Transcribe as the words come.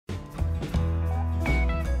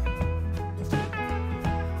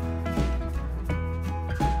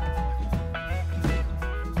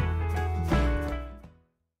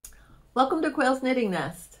Welcome to Quail's Knitting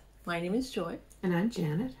Nest. My name is Joy. And I'm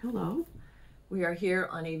Janet. Hello. We are here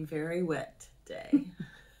on a very wet day.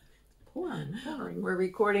 Pouring. We're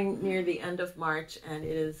recording near the end of March and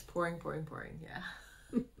it is pouring.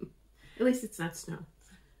 Yeah. At least it's not snow.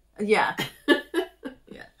 Yeah.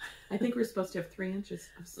 Yeah. I think we're supposed to have 3 inches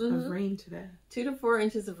of rain today. 2 to 4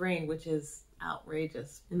 inches of rain, which is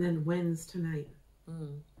outrageous. And then winds tonight.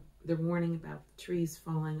 They're warning about the trees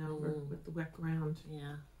falling over with the wet ground.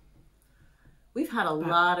 Yeah. We've had a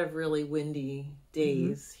lot of really windy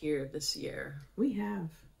days here this year. We have.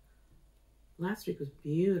 Last week was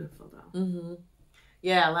beautiful, though.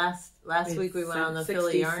 Yeah, last week we went on the 60s,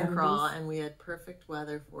 Philly yarn 70s. crawl and we had perfect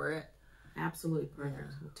weather for it. Absolutely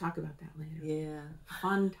perfect. Yeah. We'll talk about that later. Yeah.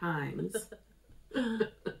 Fun times.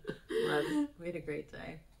 We had a great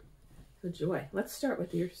day. So, Joy, let's start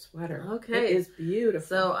with your sweater. Okay. It is beautiful.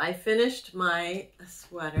 So I finished my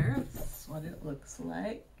sweater. This is what it looks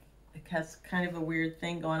like. It has kind of a weird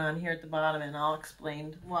thing going on here at the bottom, and I'll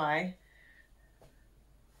explain why.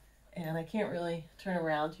 And I can't really turn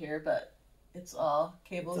around here, but it's all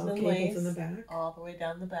cables and lace in the back. all the way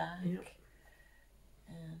down the back. Yep.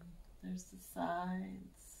 And there's the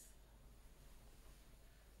sides.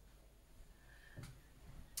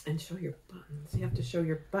 And show your buttons. You have to show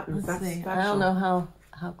your buttons. Let's That's see. special. I don't know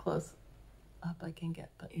how close up I can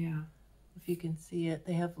get, but Yeah. if you can see it,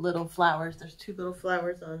 they have little flowers. There's 2 little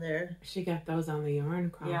flowers on there. She got those on the yarn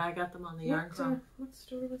crawl. Yeah, I got them on the yarn crawl. What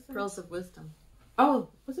store was that? Pearls of Wisdom. Oh,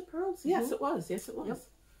 was it Pearls? Yes, it was. Yes, it was. Yep.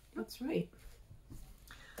 That's right.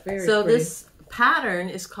 Very So pretty. this pattern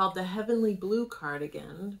is called the Heavenly Blue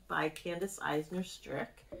Cardigan by Candace Eisner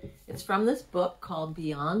Strick. It's from this book called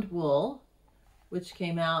Beyond Wool, which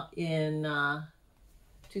came out in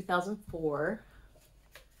 2004.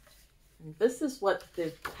 And this is what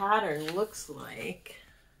the pattern looks like.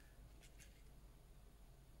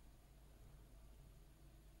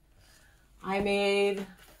 I made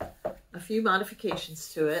a few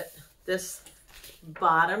modifications to it. This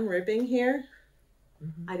bottom ribbing here,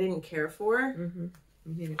 I didn't care for. You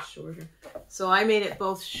made it shorter. So I made it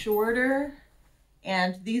both shorter,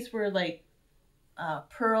 and these were like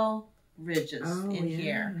pearl ridges in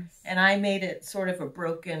here. And I made it sort of a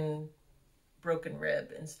broken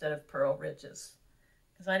rib instead of pearl ridges,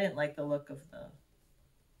 because I didn't like the look of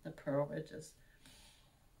the pearl ridges.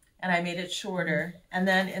 And I made it shorter. And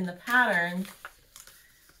then in the pattern,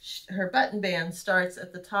 her button band starts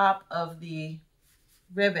at the top of the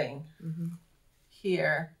ribbing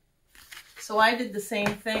here. So I did the same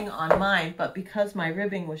thing on mine, but because my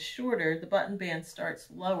ribbing was shorter, the button band starts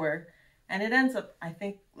lower, and it ends up, I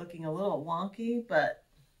think, looking a little wonky, but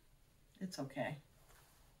it's okay.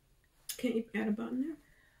 Can't you add a button there?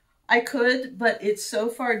 I could, but it's so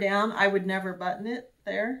far down, I would never button it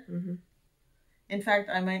there. In fact,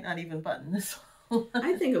 I might not even button this one.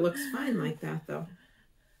 I think it looks fine like that, though.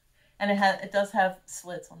 And it does have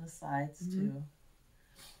slits on the sides too.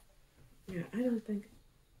 Yeah, I don't think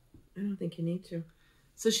you need to.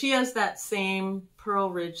 So she has that same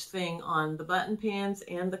pearl ridge thing on the button pans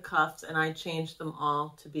and the cuffs, and I changed them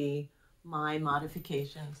all to be my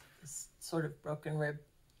modifications. This sort of broken rib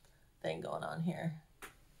thing going on here,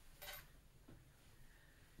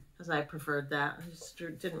 because I preferred that. I just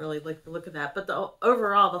didn't really like the look of that. But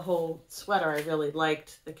overall, the whole sweater, I really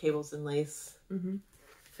liked the cables and lace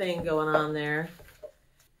thing going on there.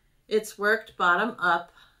 It's worked bottom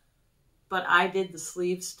up, but I did the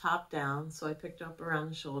sleeves top down. So I picked up around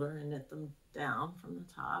the shoulder and knit them down from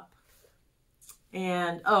the top.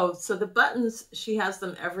 And, oh, so the buttons, she has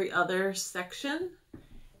them every other section.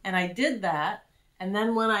 And I did that. And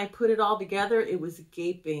then when I put it all together, it was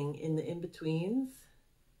gaping in the in-betweens.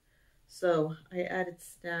 So I added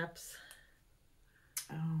snaps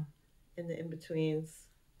in the in-betweens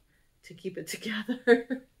to keep it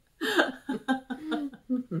together.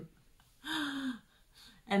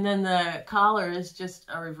 And then the collar is just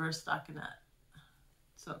a reverse stockinette.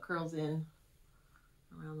 So it curls in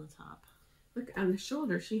around the top. Look, on the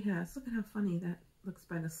shoulder she has, look at how funny that looks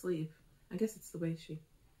by the sleeve. I guess it's the way she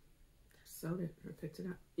sewed it or picked it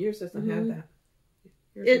up. Yours doesn't have that.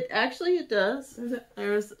 Actually it does. Does it?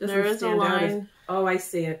 There is a line. Oh, I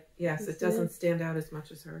see it. Yes, it doesn't stand out as much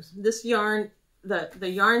as hers. This yarn, the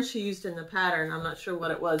yarn she used in the pattern, I'm not sure what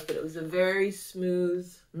it was, but it was a very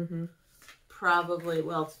smooth, probably,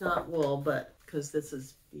 well, it's not wool, but because this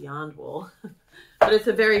is beyond wool, but it's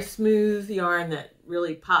a very smooth yarn that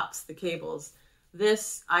really pops the cables.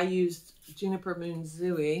 This, I used Juniper Moon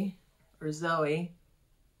Zooey, or Zooey,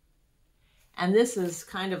 and this is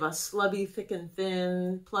kind of a slubby, thick and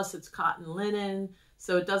thin, plus it's cotton linen,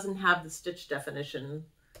 so it doesn't have the stitch definition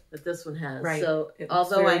that this one has. Right. So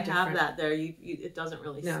although I have that there, it doesn't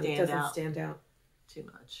really stand out too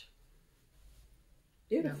much.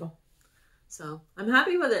 Beautiful. No. So I'm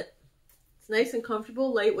happy with it. It's nice and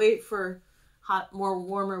comfortable, lightweight for hot, more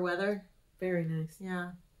warmer weather. Very nice.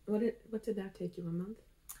 Yeah. What did that take you, a month?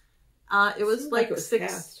 It was like it was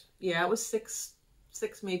 6. fast. Yeah, it was 6,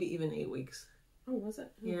 maybe even 8 weeks. Oh, was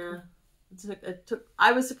it? Oh, yeah. Cool. It took.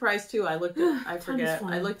 I was surprised too. I looked at. I forget.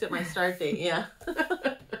 I looked at my start date. Yeah.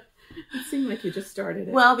 It seemed like you just started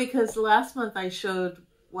it. Well, because last month I showed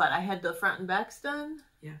I had the front and backs done.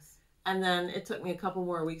 Yes. And then it took me a couple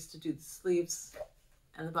more weeks to do the sleeves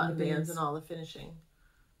and the button bands and all the finishing.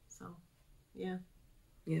 So, yeah.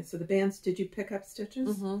 Yeah, so the bands, did you pick up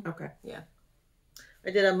stitches? Mm-hmm. Okay. Yeah. I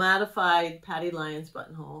did a modified Patty Lyons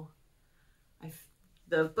buttonhole.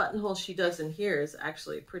 The buttonhole she does in here is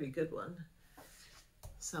actually a pretty good one.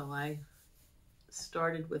 So I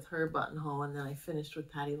started with her buttonhole and then I finished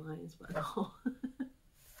with Patty Lyons buttonhole.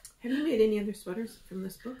 Have you made any other sweaters from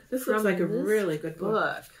this book? This looks like a really good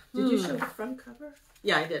book. Did you show the front cover?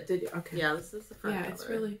 Yeah, I did. Did you? Okay. Yeah, this is the front cover.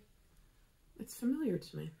 Yeah, it's familiar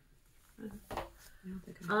to me.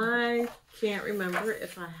 I can't remember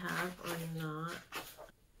if I have or not.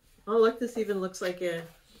 Oh, look, this even looks like an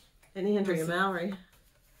Andrea Mallory.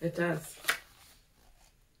 It does.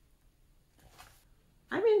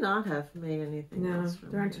 I may not have made anything else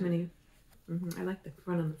from there aren't too many. I like the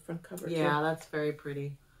front on the front cover. Yeah, too. That's very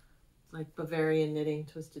pretty. Like Bavarian knitting,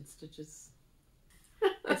 twisted stitches.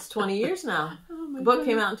 It's 20 years now. Oh the book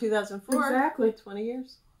came out in 2004. Exactly. 20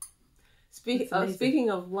 years. Speaking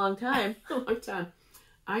of long time. A long time.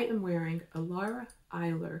 I am wearing a Laura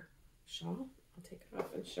Aylor shawl. I'll take it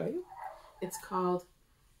off and show you. It's called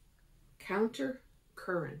Counter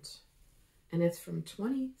Current. And it's from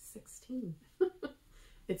 2016.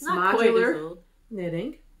 It's not modular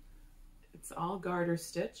knitting. It's all garter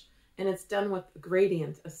stitch. And it's done with a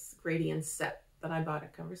gradient set that I bought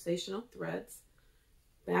at Conversational Threads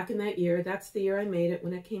back in that year. That's the year I made it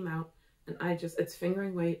when it came out. And it's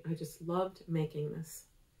fingering weight. I just loved making this.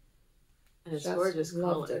 And it's gorgeous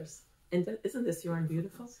colors. And isn't this yarn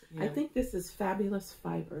beautiful? Yeah. I think this is Fabulous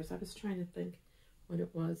Fibers. I was trying to think what it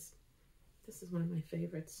was. This is one of my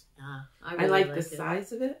favorites. I really like the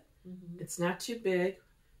size of it. Mm-hmm. It's not too big.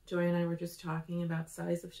 Joy and I were just talking about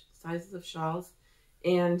sizes of shawls.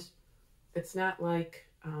 And it's not like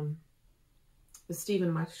the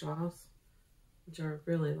Stephen West shawls, which are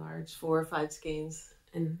really large. 4 or 5 skeins.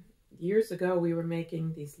 And years ago, we were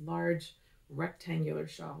making these large rectangular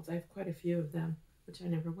shawls. I have quite a few of them, which I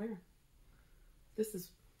never wear. This is,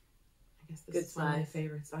 I guess this is one of my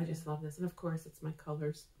favorites. I just love this. And of course, it's my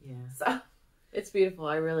colors. Yeah. So it's beautiful.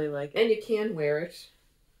 I really like it. And you can wear it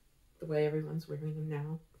the way everyone's wearing them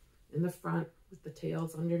now. In the front with the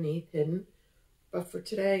tails underneath, hidden. But for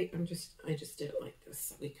today, I just did it like this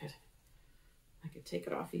so I could take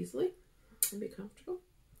it off easily and be comfortable.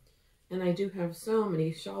 And I do have so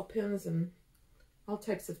many shawl pins and all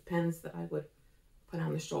types of pins that I would put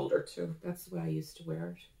on the shoulder too. That's the way I used to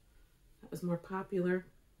wear it. That was more popular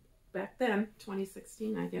back then,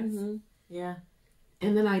 2016, I guess. Mm-hmm. Yeah.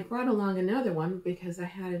 And then I brought along another one because I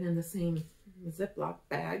had it in the same Ziploc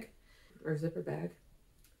bag or zipper bag.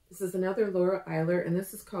 This is another Laura Aylor, and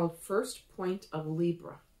this is called First Point of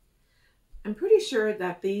Libra. I'm pretty sure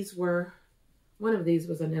that one of these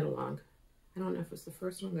was a knit along. I don't know if it was the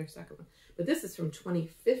first one or the second one, but this is from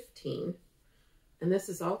 2015, and this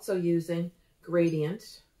is also using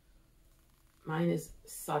gradient. Mine is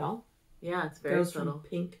subtle. Yeah, it's very subtle. From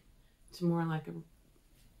pink to more like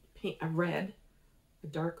a red, a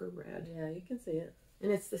darker red. Yeah, you can see it.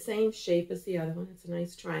 And it's the same shape as the other one. It's a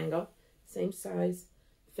nice triangle, same size.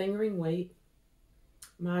 Fingering weight,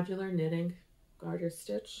 modular knitting, garter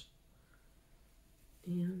stitch,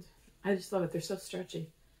 and I just love it. They're so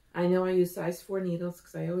stretchy. I know I use size 4 needles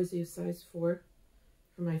because I always use size 4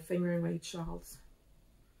 for my fingering weight shawls,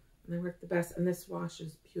 and they work the best. And this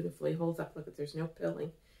washes beautifully, holds up. Look, there's no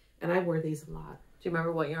pilling, and I wear these a lot. Do you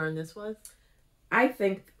remember what yarn this was? I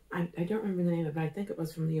think I don't remember the name of it, but I think it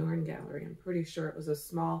was from the Yarn Gallery. I'm pretty sure it was a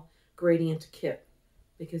small gradient kit.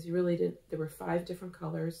 Because you really didn't, there were 5 different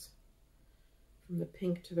colors from the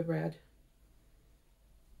pink to the red.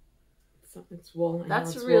 It's wool.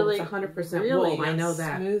 That's really, it's 100% really wool. I know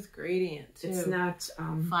that. Smooth gradient too. It's not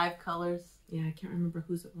 5 colors. Yeah, I can't remember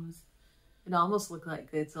whose it was. It almost looked like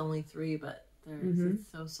it's only 3, but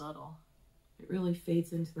it's so subtle. It really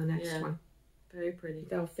fades into the next one. Very pretty.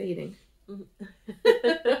 Without fading.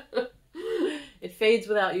 It fades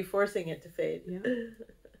without you forcing it to fade. Yeah.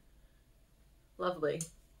 Lovely.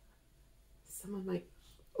 Some of my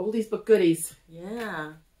oldies but goodies.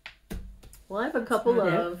 Yeah. Well, I have a couple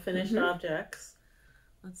of finished objects.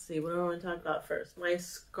 Let's see, what do I want to talk about first? My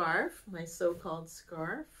scarf, my so-called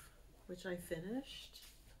scarf, which I finished.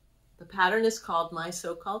 The pattern is called My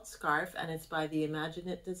So-Called Scarf, and it's by the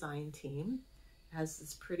ImagiKnit design team. It has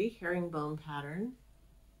this pretty herringbone pattern.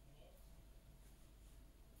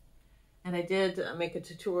 And I did make a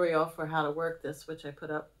tutorial for how to work this, which I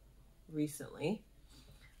put up recently.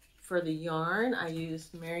 For the yarn, I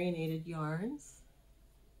used Marianated yarns.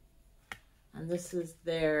 And this is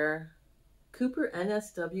their Cooper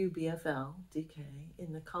NSW-BFL DK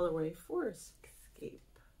in the colorway Forestscape.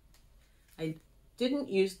 I didn't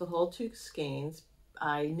use the whole 2 skeins.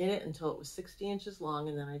 I knit it until it was 60 inches long,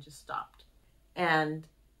 and then I just stopped. And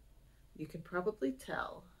you can probably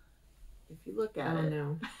tell if you look at it. Oh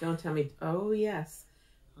no, don't tell me. Oh yes,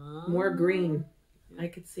 more green. I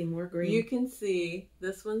could see more green. You can see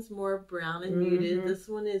this one's more brown and muted. This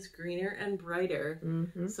one is greener and brighter.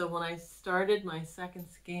 So when I started my second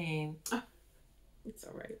skein, it's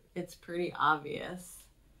all right. It's pretty obvious.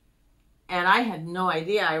 And I had no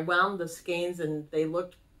idea. I wound the skeins and they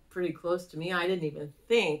looked pretty close to me. I didn't even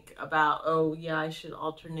think about, oh yeah, I should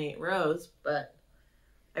alternate rows, but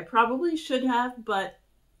I probably should have, but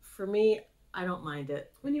for me, I don't mind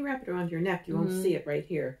it. When you wrap it around your neck, you won't see it right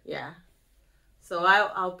here. Yeah. So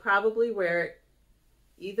I'll probably wear it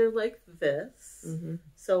either like this.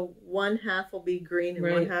 So one half will be green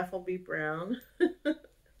and one half will be brown.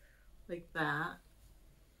 Like that.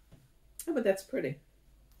 Oh, but that's pretty.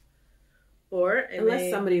 Or unless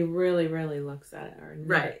somebody really, really looks at it, or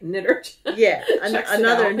knitter. Yeah,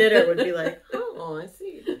 another knitter would be like, oh, I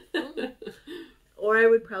see. Or I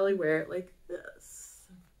would probably wear it like this,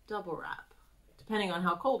 double wrap, depending on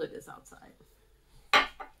how cold it is outside.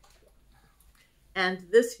 And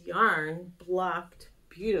this yarn blocked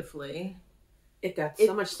beautifully. It got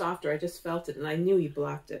so much softer. I just felt it, and I knew you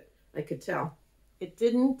blocked it. I could tell. It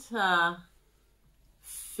didn't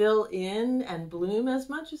fill in and bloom as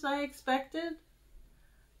much as I expected,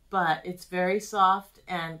 but it's very soft.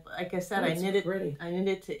 And like I said, I knit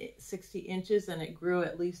it to 60 inches, and it grew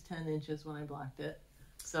at least 10 inches when I blocked it.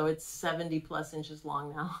 So it's 70 plus inches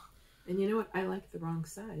long now. And you know what? I like the wrong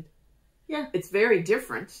side. Yeah. It's very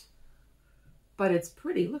different, but it's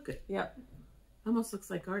pretty. Look at it. Yep. Almost looks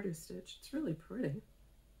like garter stitch. It's really pretty.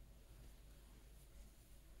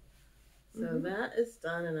 So that is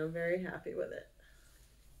done, and I'm very happy with it.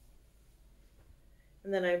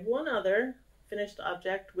 And then I have one other finished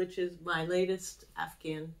object, which is my latest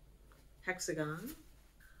Afghan hexagon.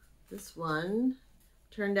 This one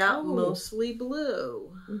turned out mostly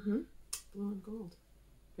blue. Blue and gold.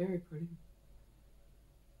 Very pretty.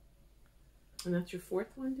 And that's your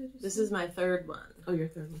fourth one, did you say? This is my third one. Oh, your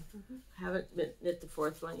third one. I haven't knit the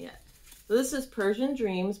fourth one yet. So this is Persian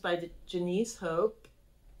Dreams by Jenise Hope.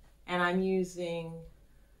 And I'm using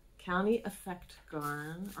Kauni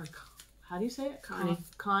Effektgarn, or how do you say it?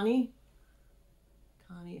 Kauni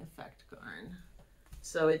Effektgarn.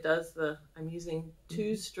 So it does I'm using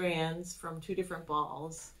 2 strands from 2 different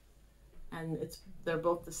balls, and they're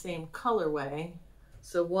both the same colorway.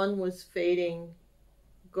 So one was fading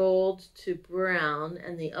gold to brown,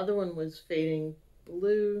 and the other one was fading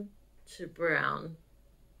blue to brown.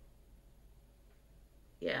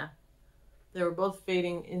 Yeah. They were both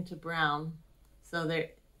fading into brown, so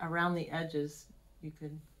they around the edges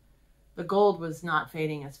the gold was not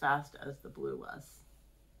fading as fast as the blue was.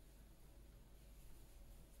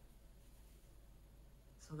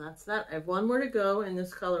 So that's that. I have one more to go in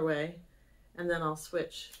this colorway, and then I'll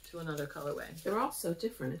switch to another colorway. They're all so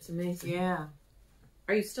different. It's amazing. Yeah.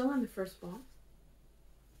 Are you still on the first ball?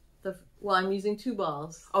 Well, I'm using 2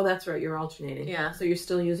 balls. Oh, that's right. You're alternating. Yeah. So you're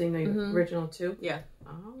still using the original 2? Yeah.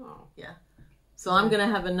 Oh. Yeah. So I'm going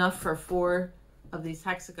to have enough for 4 of these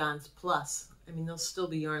hexagons plus. I mean, there'll still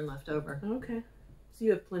be yarn left over. Okay. So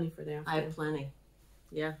you have plenty for the afternoon. I have plenty.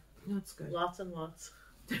 Yeah. That's good. Lots and lots.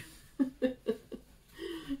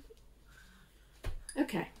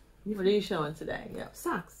 Okay. What are you showing today? Yeah.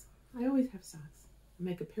 Socks. I always have socks. I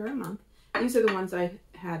make a pair a month. These are the ones I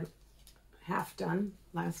had half done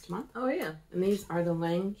last month. Oh, yeah. And these are the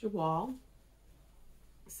Lang Jawal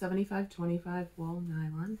 75/25 wool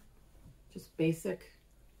nylon. Just basic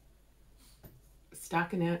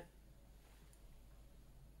stockinette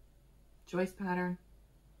joist pattern.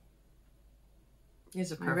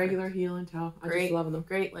 These are perfect. My regular heel and toe. I just love them.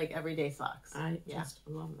 Great, like everyday socks. I just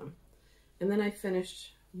love them. And then I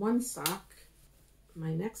finished one sock,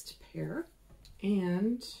 my next pair,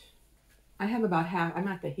 and I have about half. I'm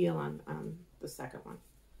at the heel on the second one.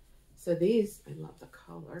 So these, I love the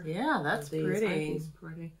color. Yeah, that's pretty. Aren't these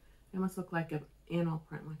pretty? They almost look like an animal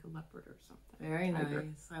print, like a leopard or something. Very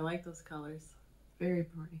nice. I like those colors. Very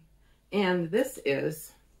pretty. And this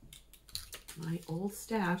is my old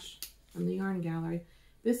stash from the yarn gallery.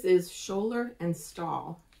 This is Scholler and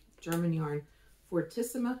Stahl German yarn,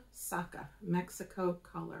 Fortissima Saka, Mexico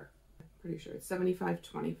color. I'm pretty sure it's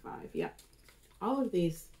 75.25. Yeah, all of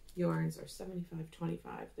these yarns are 75.25.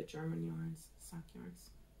 The German yarns, sock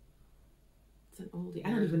yarns. It's an oldie. I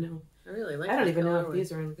don't even know. I really like. I don't even know if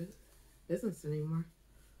these are in business anymore.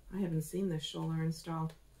 I haven't seen this Scholler and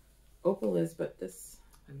Stahl. Opal is, but this,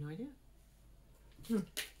 I have no idea.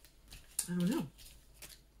 I don't know.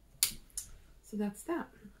 So that's that.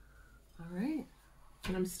 All right.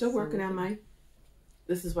 And I'm still working on my,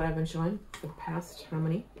 this is what I've been showing for the past how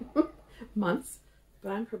many months,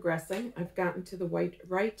 but I'm progressing. I've gotten to the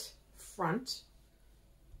right front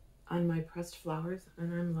on my pressed flowers,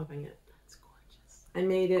 and I'm loving it. That's gorgeous. I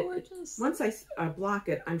made it, gorgeous. Once I block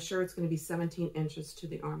it, I'm sure it's going to be 17 inches to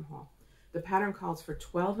the armhole. The pattern calls for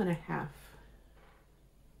 12.5.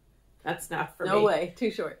 That's not for me. No way, too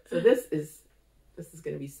short. So this is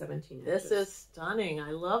going to be 17 inches. This is stunning.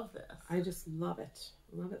 I love this. I just love it.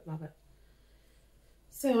 Love it, love it.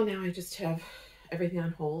 So now I just have everything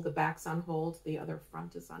on hold. The back's on hold. The other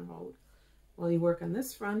front is on hold. While you work on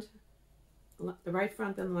this front, the right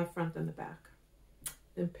front, then the left front, then the back.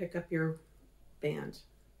 Then pick up your band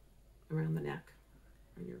around the neck.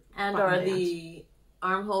 And are the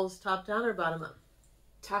armholes top down or bottom up?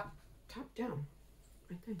 Top down,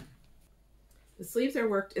 I think. The sleeves are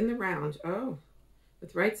worked in the round. Oh,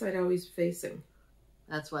 with right side always facing.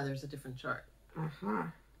 That's why there's a different chart.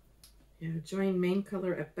 Yeah, join main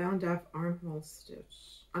color at bound off armhole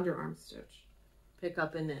stitch, underarm stitch. Pick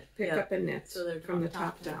up and knit. Pick up and knit so they're from the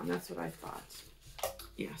top down. That's what I thought.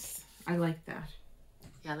 Yes, I like that.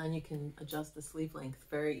 Yeah, then you can adjust the sleeve length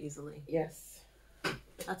very easily. Yes.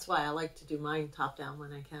 That's why I like to do mine top down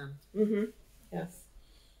when I can. Mm-hmm. Yes.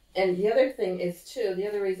 And the other thing is too, the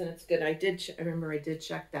other reason it's good, I remember I did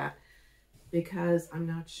check that because I'm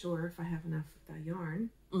not sure if I have enough of the yarn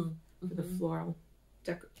for the floral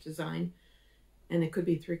design, and it could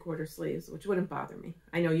be 3/4 sleeves, which wouldn't bother me.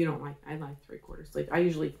 I know you don't like, I like 3/4 sleeves. I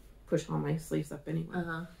usually push all my sleeves up anyway,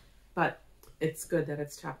 but it's good that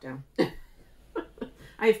it's top down.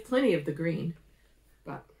 I have plenty of the green,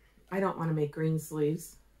 but I don't want to make green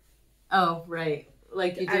sleeves. Oh, right.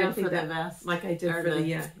 Like you did for the vest. Like I did for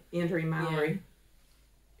the Andrew Mallory.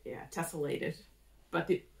 Yeah, tessellated. But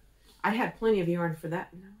I had plenty of yarn for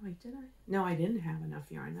that. No, I didn't have enough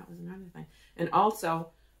yarn. That was another thing. And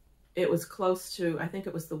also, it was close to, I think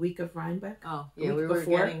it was the week of Rhinebeck. Oh, yeah, we were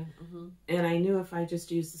getting. And I knew if I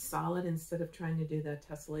just used the solid instead of trying to do the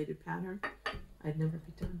tessellated pattern, I'd never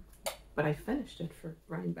be done. But I finished it for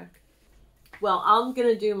Rhinebeck. Well, I'm going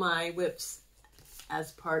to do my whips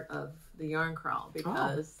as part of the yarn crawl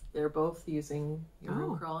because they're both using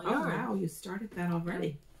yarn crawl yarn. Oh, wow, you started that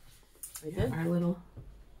already. I did. Our little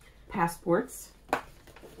passports.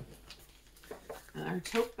 And our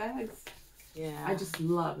tote bags. Yeah. I just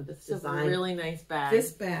love this design. It's a really nice bag.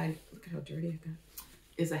 This bag, look at how dirty I got,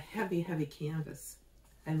 is a heavy, heavy canvas.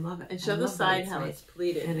 I love it. And show the side how it's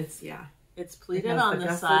pleated. And it's, it's pleated on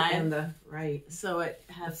the side. And the right. So it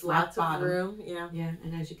has lots of room. Yeah. Yeah,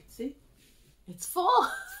 and as you can see, it's full.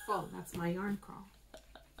 It's full. That's my yarn crawl.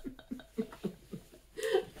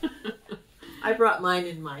 I brought mine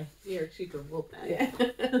in my cheaper wool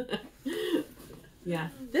bag. Yeah.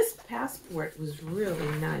 This passport was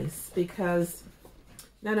really nice because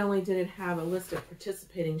not only did it have a list of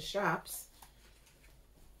participating shops,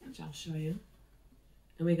 which I'll show you,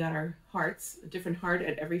 and we got our hearts, a different heart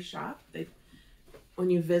at every shop.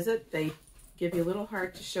 When you visit, they give you a little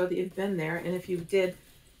heart to show that you've been there, and if you did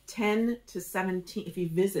 10 to 17, if you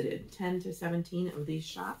visited 10 to 17 of these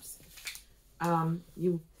shops,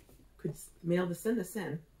 you could mail this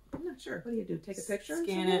in. I'm not sure. What do you do? Take a picture?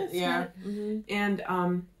 Scan it, yeah. And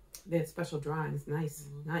they had special drawings. Nice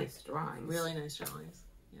drawings. Really nice drawings.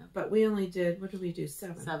 Yeah. But we only did, what did we do?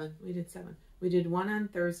 7. 7. We did 7. We did 1 on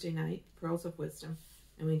Thursday night, Pearls of Wisdom,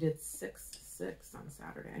 and we did 6 on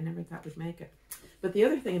Saturday. I never thought we'd make it. But the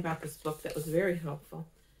other thing about this book that was very helpful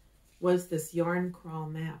was this yarn crawl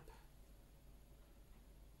map.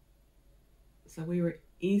 So we were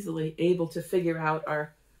easily able to figure out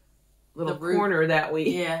our little corner that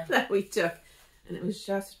we took, and it was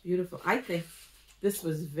just beautiful. I think this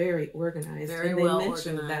was very organized. Very and they well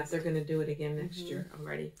mentioned organized. that they're going to do it again next year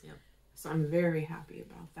already. Yep. So I'm very happy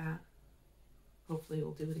about that. Hopefully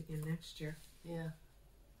we'll do it again next year. Yeah.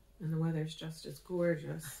 And the weather's just as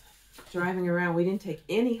gorgeous. Driving around, we didn't take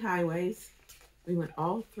any highways. We went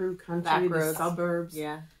all through country, the suburbs.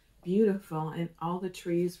 Yeah. beautiful. And all the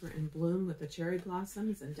trees were in bloom with the cherry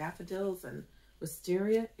blossoms and daffodils and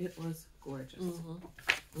wisteria. It was gorgeous.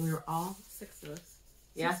 And we were all 6 of us.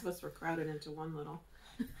 Yeah. 6 of us were crowded into one little,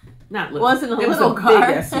 not little. Wasn't a it little was a car.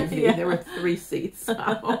 big SUV. Yeah. There were 3 seats. So.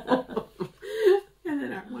 And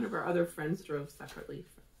then one of our other friends drove separately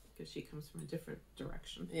because she comes from a different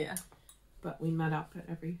direction. Yeah. But we met up at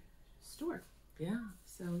every store. Yeah.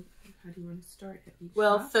 So how do you want to start at each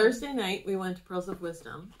Well, shop? Thursday night we went to Pearls of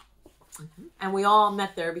Wisdom. And we all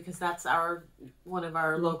met there because that's one of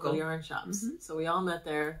our local yarn shops. So we all met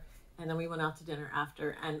there, and then we went out to dinner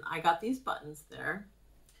after. And I got these buttons there.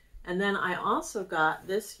 And then I also got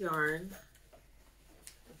this yarn,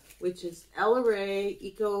 which is Aylor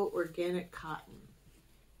Eco Organic Cotton.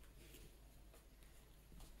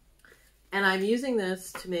 And I'm using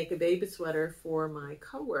this to make a baby sweater for my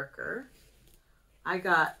coworker. I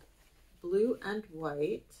got blue and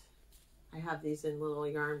white. I have these in little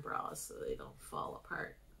yarn bras so they don't fall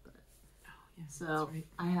apart. But, yeah, so right.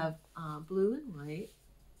 I have blue and white.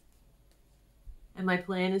 And my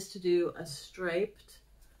plan is to do a striped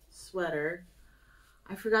sweater.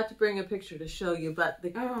 I forgot to bring a picture to show you, but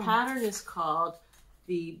the pattern is called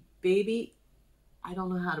the Baby, I don't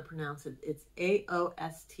know how to pronounce it. It's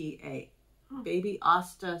Aosta, Baby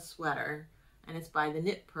Aosta sweater. And it's by the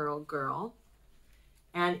Knit Purl girl.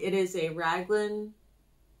 And it is a raglan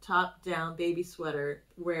top-down baby sweater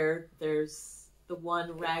where there's the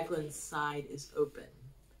one raglan side is open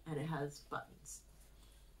and it has buttons.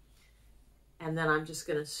 And then I'm just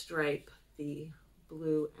going to stripe the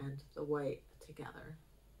blue and the white together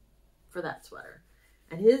for that sweater.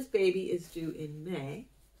 And his baby is due in May,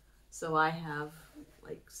 so I have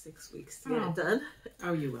like 6 weeks to get it done.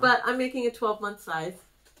 Oh, you will. But I'm making a 12-month size,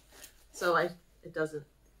 so it doesn't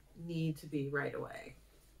need to be right away.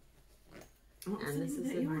 And this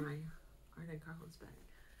is in my Art and Carlin's bag.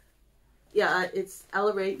 Yeah, it's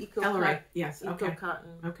Aylor Eco Cotton. Yes, Eco okay.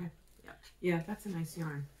 Cotton. Okay. Yeah. Yeah, that's a nice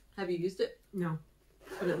yarn. Have you used it? No,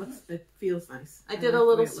 but it feels nice. I did a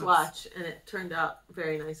little swatch and it turned out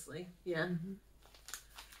very nicely. Yeah.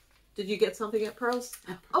 Did you get something at Pearl's?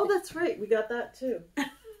 Oh, that's right. We got that too.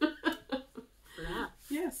 For that.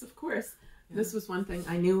 Yes, of course. Yeah. This was one thing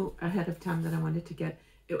I knew ahead of time that I wanted to get.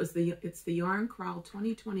 It's the Yarn Crawl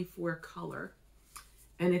 2024 color,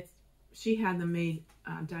 and she had them made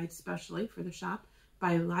dyed specially for the shop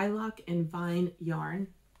by Lilac and Vine Yarn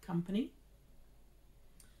Company.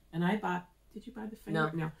 And I bought. Did you buy the finger?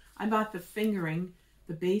 No. I bought the fingering.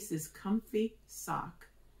 The base is comfy sock,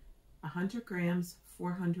 100 grams,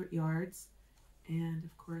 400 yards, and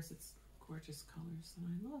of course it's gorgeous colors that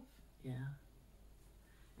I love. Yeah.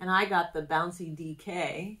 And I got the Bouncy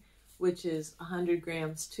DK, which is 100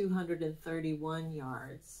 grams, 231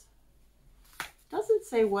 yards. Doesn't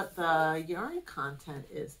say what the yarn content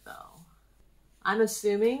is, though. I'm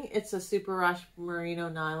assuming it's a superwash merino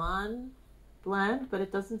nylon blend, but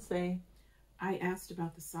it doesn't say. I asked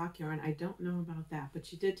about the sock yarn. I don't know about that, but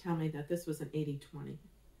she did tell me that this was an 80-20.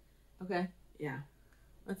 Okay. Yeah.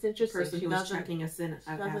 That's interesting. The person who was checking us in.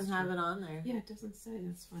 She doesn't have it on there. Yeah, it doesn't say.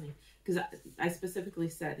 That's funny. Because I specifically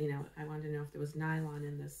said, I wanted to know if there was nylon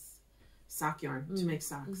in this sock yarn to make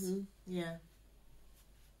socks. Yeah.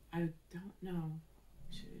 I don't know.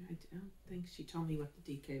 I don't think she told me what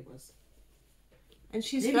the DK was. And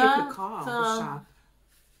she's Maybe got, you could call the shop.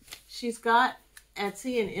 She's got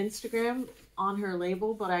Etsy and Instagram on her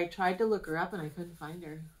label, but I tried to look her up and I couldn't find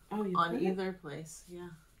her on either place. Yeah.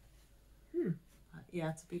 Yeah,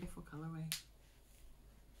 it's a beautiful colorway.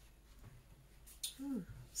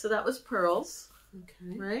 So that was Pearls.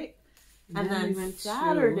 Okay. Right? And then we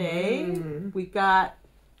Saturday, we got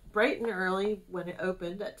bright and early when it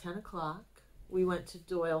opened at 10 o'clock. We went to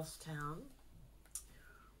Doylestown,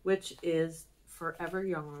 which is Forever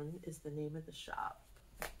Yarn is the name of the shop.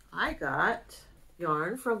 I got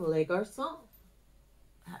yarn from Les Garçons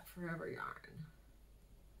at Forever Yarn.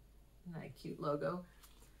 Isn't that a cute logo?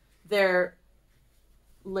 Their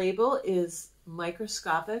label is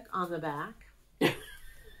microscopic on the back.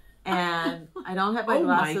 And I don't have my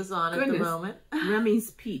glasses on at the moment.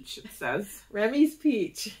 Remy's Peach, it says. Remy's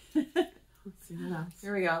Peach. Let's see what else.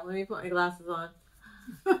 Here we go. Let me put my glasses on.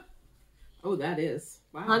 Oh, that is.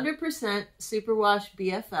 Wow. 100% superwash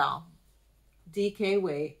BFL. DK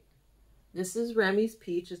weight. This is Remy's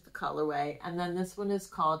Peach is the colorway. And then this one is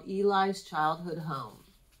called Eli's Childhood Home.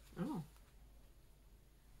 Oh.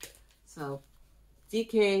 So,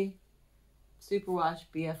 DK superwash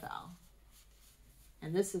BFL.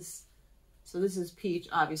 And this is peach,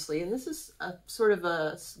 obviously. And this is a sort of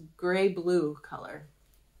a gray-blue color.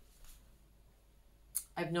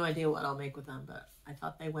 I have no idea what I'll make with them, but I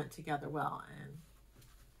thought they went together well. And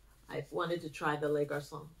I wanted to try the Le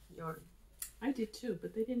Garçon yarn. I did too,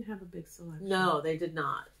 but they didn't have a big selection. No, they did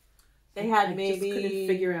not. They had maybe just couldn't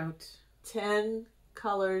figure out 10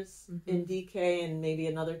 colors in DK and maybe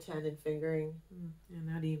another 10 in fingering. Yeah,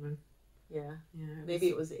 not even. Yeah. Yeah. Maybe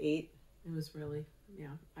it was 8. It was really,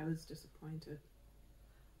 yeah, I was disappointed.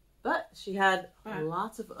 But she had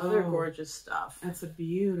lots of other gorgeous stuff. That's a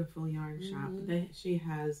beautiful yarn shop. She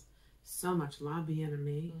has so much La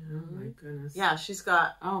Bien-Aimée. Oh my goodness. Yeah, she's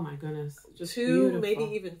got oh my goodness, just 2, beautiful. maybe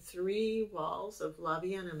even 3 walls of La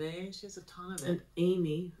Bien-Aimée. She has a ton of it. And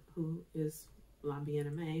Amy, who is La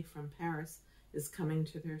Bien-Aimée from Paris, is coming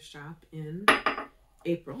to their shop in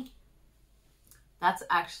April. That's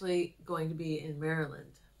actually going to be in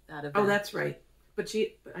Maryland. That event. Oh, that's right. But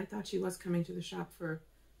I thought she was coming to the shop for.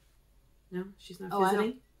 No, she's not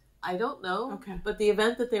visiting. I don't know. Okay. But the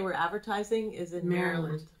event that they were advertising is in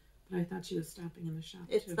Maryland. But I thought she was stopping in the shop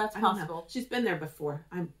too. That's possible. She's been there before.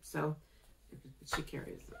 She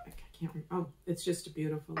carries. I can't remember. Oh, it's just a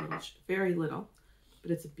beautiful little, very little,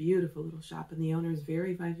 but it's a beautiful little shop, and the owner is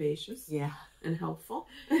very vivacious. Yeah. And helpful.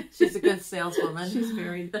 She's a good saleswoman. She's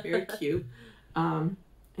very, very cute. And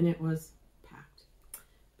it was packed.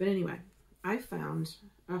 But anyway, I found.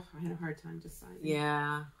 Oh, I had a hard time deciding.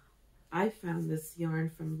 Yeah. I found this yarn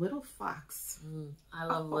from Little Fox. I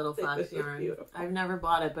love Little Fox yarn. Beautiful. I've never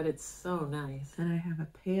bought it, but it's so nice. And I have a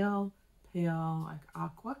pale like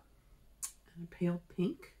aqua and a pale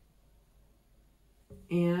pink.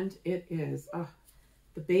 And it is,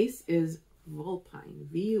 the base is Vulpine,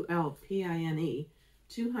 Vulpine,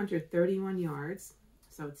 231 yards.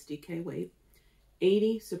 So it's DK weight.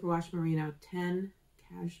 80 superwash merino, 10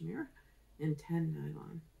 cashmere, and 10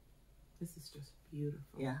 nylon. This is just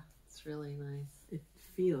beautiful. Yeah. It's really nice. It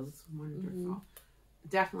feels wonderful.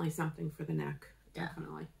 Definitely something for the neck. Yeah.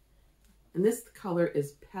 Definitely. And this color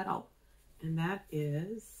is Petal. And that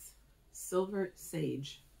is Silver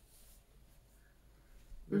Sage.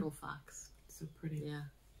 Little Fox. So pretty. Yeah.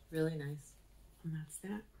 Really nice. And that's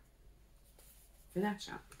that. For that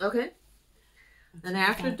shop. Okay. And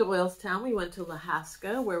after Doylestown, we went to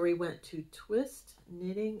Lahaska, where we went to Twist,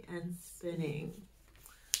 Knitting, and Spinning,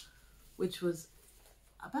 which was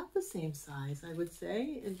about the same size, I would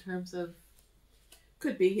say, in terms of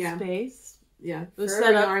could be, yeah, space. Yeah, the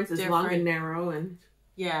set yarns is long and narrow, and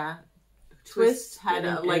yeah, Twist had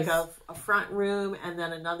a front room and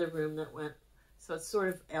then another room that went, so it's sort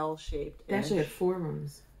of L-shaped. They actually had 4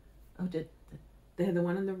 rooms. Oh, they had the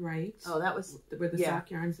one on the right? Oh, that was where the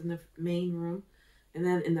sock yarns in the main room, and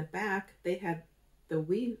then in the back they had the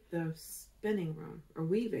spinning room or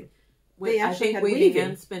weaving. They actually had weaving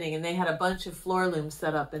and spinning, and they had a bunch of floor looms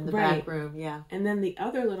set up in the back room. Yeah. And then the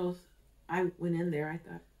other little, I went in there, I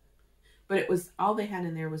thought, but it was, all they had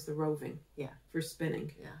in there was the roving. Yeah. For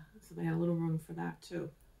spinning. Yeah. So they had a little room for that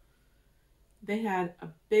too. They had a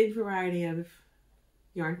big variety of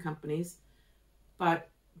yarn companies, but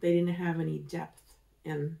they didn't have any depth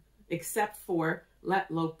in, except for Let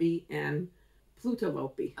Lopi and Pluto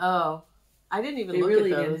Lopi. Oh, I didn't even look at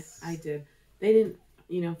those. I did. They didn't.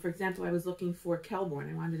 You know, for example, I was looking for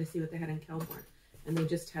Kelbourne. I wanted to see what they had in Kelbourne, and they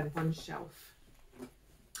just had one shelf.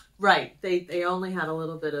 Right. They only had a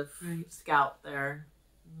little bit of Scout there.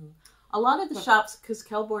 A lot of the shops, because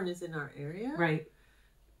Kelbourne is in our area. Right.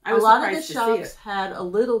 A lot of the shops had a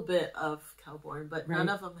little bit of Kelbourne, but none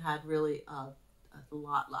of them had really a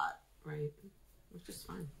lot. Right. Which is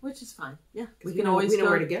fine. Which is fine. Yeah. We can always know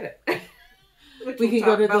where to get it. We can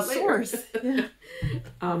go to the source. Yeah.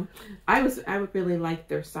 I would really like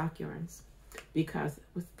their sock yarns because it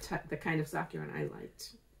was the kind of sock yarn I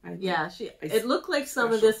liked. It looked like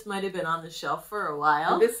some of this might have been on the shelf for a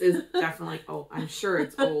while. And this is definitely, I'm sure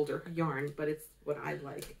it's older yarn, but it's what I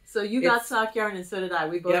like. So you got sock yarn and so did I.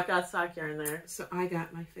 We both got sock yarn there. So I got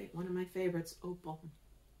one of my favorites, Opal.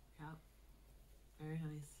 Yeah. Very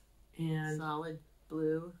nice. And solid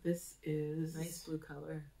blue. This is nice blue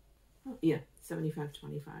color. Oh, yeah,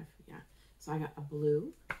 75-25. Yeah. So I got a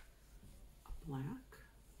blue, a black,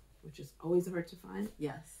 which is always hard to find.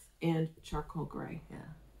 Yes. And charcoal gray. Yeah.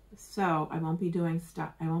 So I won't be doing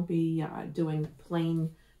stuff. I won't be doing plain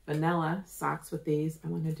vanilla socks with these. I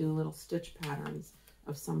want to do little stitch patterns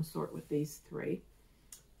of some sort with these 3.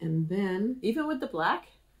 And then even with the black.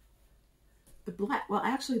 The black. Well,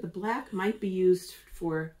 actually, the black might be used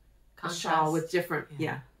for a shawl with different.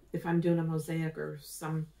 Yeah. If I'm doing a mosaic or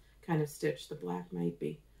some kind of stitch, the black might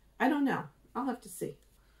be. I don't know. I'll have to see.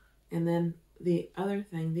 And then the other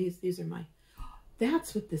thing, these are my.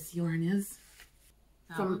 That's what this yarn is.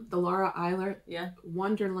 From the Laura Aylor. Yeah.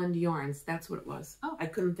 Wonderland Yarns. That's what it was. Oh. I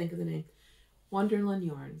couldn't think of the name. Wonderland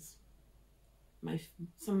Yarns.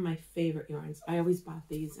 Some of my favorite yarns. I always bought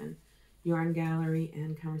these in Yarn Gallery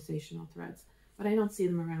and Conversational Threads. But I don't see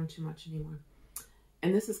them around too much anymore.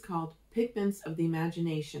 And this is called Pigments of the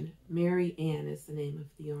Imagination. Mary Ann is the name of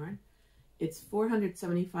the yarn. It's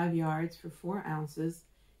 475 yards for 4 ounces,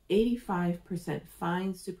 85%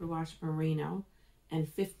 fine superwash merino, and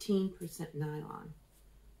 15% nylon.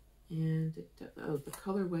 And the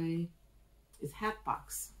colorway is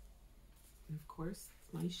Hatbox. And of course,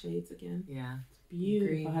 it's my shades again. Yeah. It's beautiful.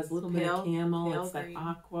 Green. It has a little bit of camel. Pale it's that green.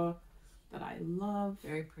 aqua that I love.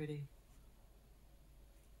 Very pretty.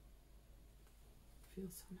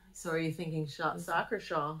 Feels so nice. So are you thinking sock or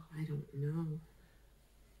shawl? I don't know.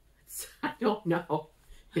 I don't know.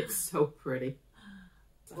 It's so pretty.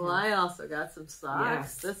 Well, I also got some socks.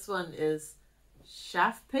 Yes. This one is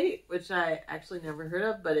Shaft Pate, which I actually never heard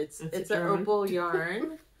of, but it's an opal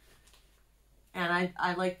yarn. And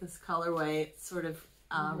I like this colorway. It's sort of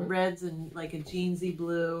reds and like a jeansy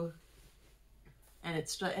blue. And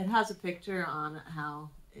it has a picture on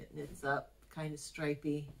how it knits up, kind of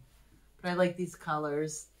stripy. But I like these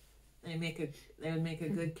colors. They would make a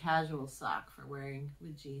good casual sock for wearing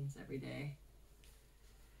with jeans every day.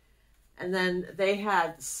 And then they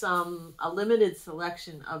had a limited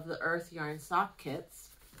selection of the Earth Yarn sock kits.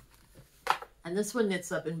 And this one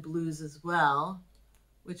knits up in blues as well,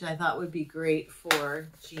 which I thought would be great for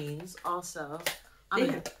jeans also.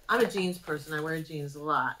 I'm a jeans person. I wear jeans a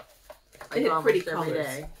lot. They have pretty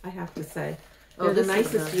colors, I have to say. They're the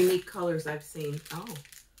nicest unique colors I've seen. Oh.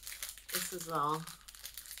 This is all.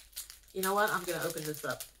 You know what? I'm going to open this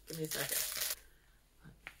up. Give me a second.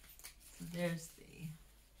 So there's the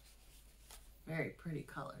very pretty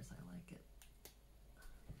colors. I like it.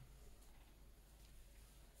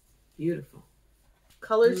 Beautiful.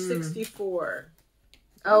 Color 64.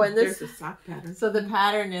 Oh, and there's a sock pattern. So the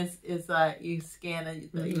pattern is you scan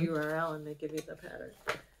the URL and they give you the pattern.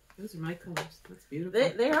 Those are my colors. That's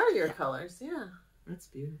beautiful. They are your colors, yeah. That's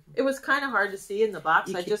beautiful. It was kind of hard to see in the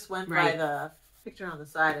box. I just went by the picture on the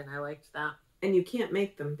side and I liked that. And you can't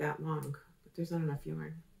make them that long, but there's not enough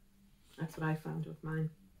yarn. That's what I found with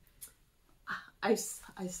mine. I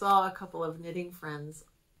saw a couple of knitting friends.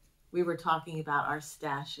 We were talking about our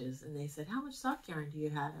stashes and they said, how much sock yarn do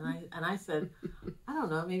you have? And I said, I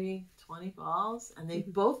don't know, maybe 20 balls. And they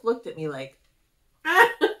both looked at me like,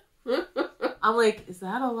 I'm like, is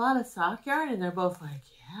that a lot of sock yarn? And they're both like,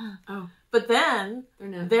 yeah. Oh. But then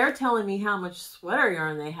they're telling me how much sweater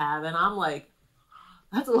yarn they have. And I'm like,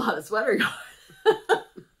 that's a lot of sweater yarn.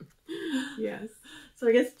 Yes. So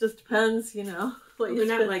I guess it just depends, you know. Well, they're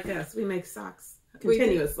not like us. We make socks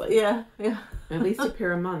continuously. Yeah. At least a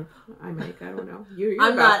pair a month I make. I don't know.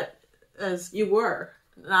 I'm not as... You were.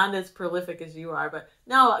 Not as prolific as you are, but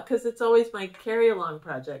no, because it's always my carry-along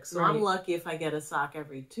project. So I'm lucky if I get a sock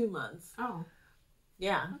every 2 months. Oh.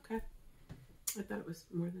 Yeah. Okay. I thought it was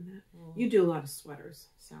more than that. Mm. You do a lot of sweaters,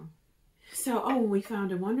 so we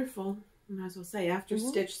found a wonderful, I might as well say, after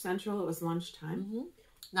Stitch Central, it was lunchtime.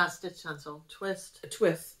 Not Stitch Central, Twist.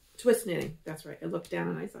 Twist knitting, that's right. I looked down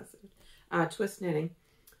and I saw it. Twist knitting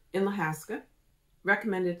in Lahaska.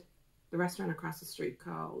 Recommended the restaurant across the street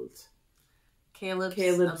called Caleb's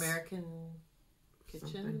American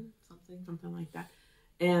Kitchen, something like that.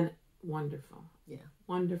 And wonderful. Yeah.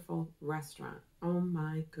 Wonderful restaurant. Oh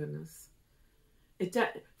my goodness. It does,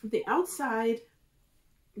 from the outside,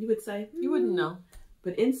 you would say you wouldn't know,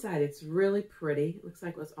 but inside it's really pretty. It looks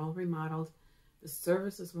like it was all remodeled. The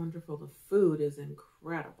service is wonderful. The food is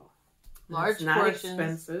incredible. Large it's not portions.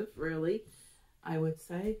 Expensive, really. I would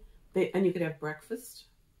say and you could have breakfast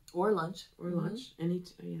or lunch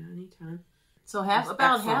anytime. So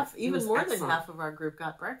about half, even more than half of our group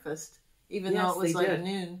got breakfast, even though it was like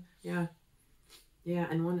noon. Yeah, yeah.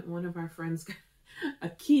 And one of our friends got a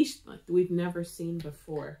quiche like we've never seen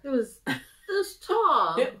before. It was this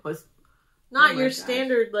tall. It was not your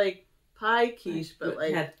standard like pie quiche, but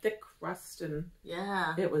like had thick crust and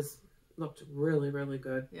it looked really, really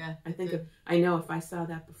good. Yeah, I know if I saw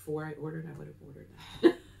that before I ordered, I would have ordered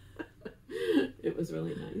that. It was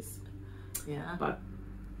really nice. Yeah, but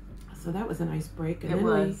so that was a nice break, and then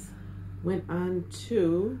we went on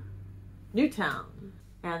to Newtown,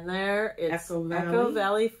 and there it's Echo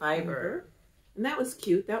Valley Fiber. And that was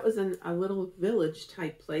cute. That was in a little village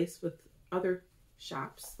type place with other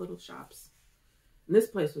shops, little shops. And this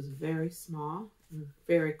place was very small, and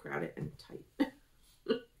very crowded and tight.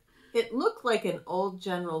 It looked like an old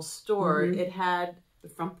general store. It had the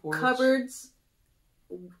front porch, cupboards,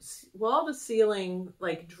 wall to ceiling,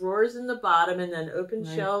 like drawers in the bottom, and then open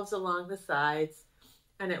shelves along the sides.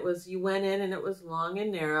 And it was, you went in and it was long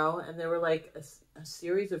and narrow, and there were like a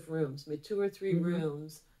series of rooms, maybe 2 or 3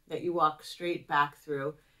 rooms that you walk straight back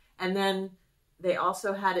through. And then they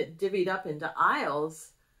also had it divvied up into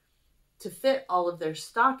aisles to fit all of their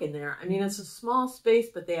stock in there. I mean, it's a small space,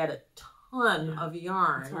 but they had a ton of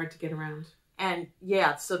yarn. It's hard to get around. And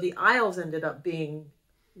yeah, so the aisles ended up being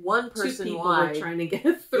one person 2 people wide. were trying to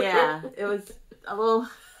get through. Yeah, it was a little.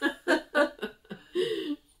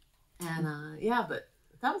 And yeah, but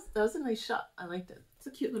that was a nice shop. I liked it. It's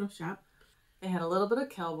a cute little shop. They had a little bit of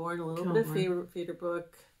Kelbourne, a little bit of Feederbrook.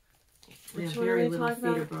 Which one very are we little talking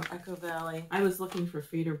about? Feederbrook. Echo Valley. I was looking for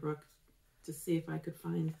Feederbrook to see if I could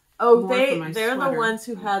find. Oh, more for my they're sweater. the ones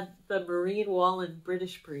who had the Marine Wallen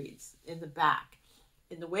British breeds in the back.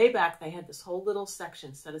 In the way back, they had this whole little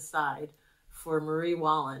section set aside for Marie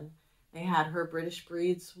Wallen. They had her British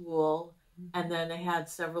breeds wool, and then they had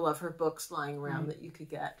several of her books lying around that you could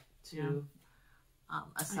get to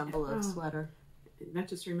assemble a sweater. That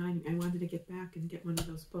just reminded me. I wanted to get back and get one of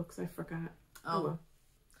those books. I forgot. Oh, well.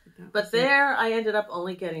 But there, I ended up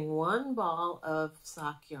only getting one ball of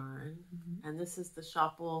sock yarn, and this is the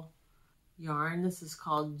Shawl yarn. This is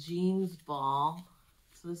called Jeans Ball.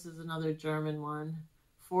 So this is another German one.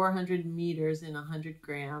 400 meters in 100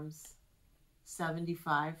 grams,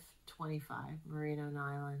 75-25 merino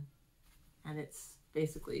nylon, and it's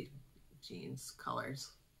basically jeans colors.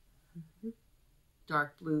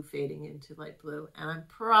 Dark blue fading into light blue, and I'm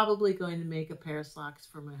probably going to make a pair of socks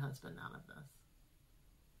for my husband out of this.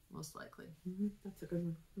 Most likely. That's a good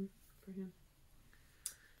one for him.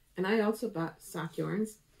 And I also bought sock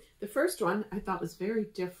yarns. The first one I thought was very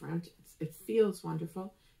different. It feels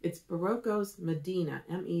wonderful. It's Barocco's Medina,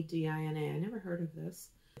 M-E-D-I-N-A. I never heard of this.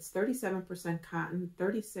 It's 37% cotton,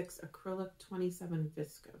 36 acrylic, 27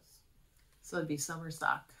 viscose. So it'd be summer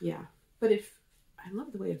sock. Yeah. But I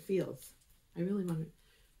love the way it feels. I really want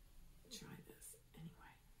to try this.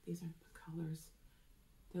 Anyway, these are the colors.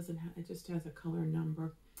 It just has a color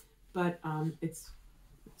number. But it's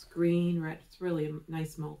green, red. It's really a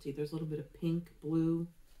nice multi. There's a little bit of pink, blue.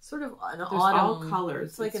 Sort of an There's autumn. all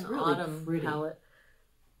colors. It's like an really autumn pretty palette.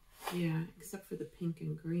 Yeah, except for the pink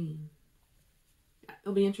and green. Yeah,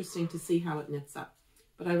 it'll be interesting to see how it knits up.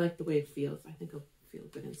 But I like the way it feels. I think it'll feel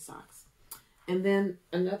good in socks. And then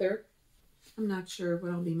another, I'm not sure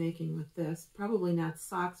what I'll be making with this. Probably not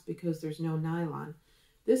socks because there's no nylon.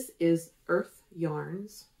 This is Earth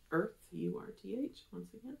Yarns. Earth, U-R-T-H,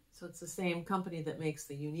 once again. So it's the same company that makes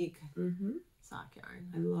the unique sock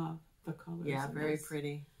yarn. I love the colors. Yeah, very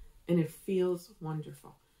pretty. And it feels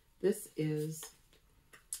wonderful. This is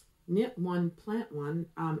Knit One, Plant One.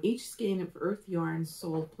 Each skein of Earth Yarns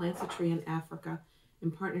sold plants a tree in Africa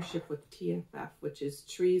in partnership with TFF, which is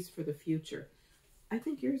Trees for the Future. I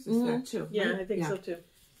think yours is that too. Yeah, right? I think so too.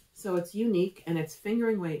 So it's unique and it's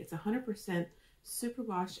fingering weight. It's 100%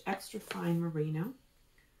 superwash extra fine merino.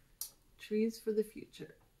 Trees for the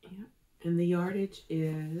Future. Yeah. And the yardage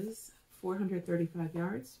is 435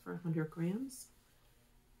 yards for 100 grams.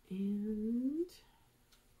 And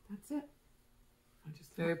that's it.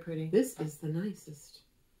 Very pretty. This is the nicest.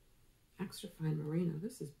 Extra fine merino.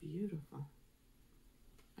 This is beautiful.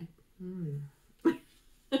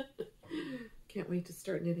 Can't wait to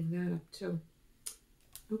start knitting that up too.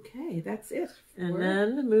 Okay, that's it. And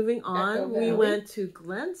then moving on, we went to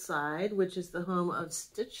Glenside, which is the home of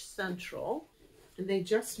Stitch Central. And they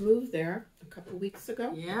just moved there a couple weeks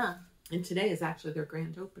ago. Yeah. And today is actually their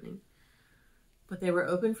grand opening. But they were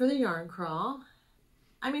open for the yarn crawl.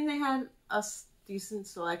 I mean, they had a decent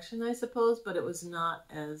selection, I suppose, but it was not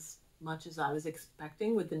as much as I was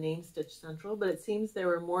expecting with the name Stitch Central. But it seems they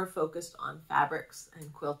were more focused on fabrics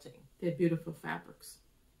and quilting. They had beautiful fabrics.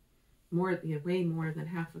 Way more than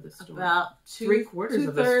half of the store. About three-quarters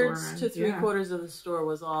of the store. To three-quarters of the store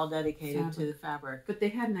was all dedicated to the fabric. But they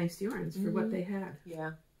had nice yarns for what they had.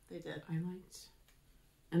 Yeah, they did. I liked.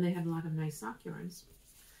 And they had a lot of nice sock yarns.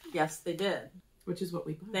 Yes, they did. Which is what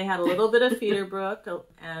we bought. They had a little bit of Feederbrook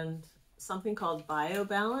and something called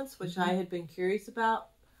BioBalance, which I had been curious about,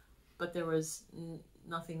 but there was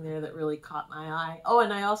nothing there that really caught my eye. Oh,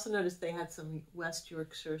 and I also noticed they had some West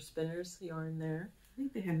Yorkshire Spinners yarn there. I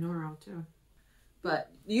think they had Norral too. But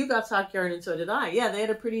you got sock yarn and so did I. Yeah, they had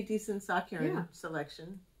a pretty decent sock yarn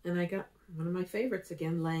selection. And I got one of my favorites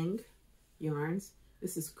again, Lang yarns.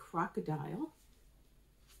 This is Crocodile.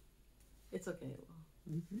 It's okay.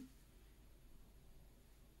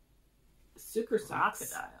 Super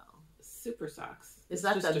socks. Crocodile. Super socks. Is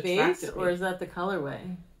that the base or is that the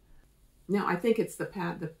colorway? No, I think it's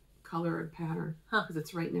the color and pattern. Because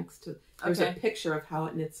it's right next to. There's a picture of how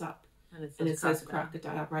it knits up. And it says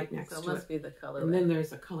crocodile right next to it. So it must be the color. And then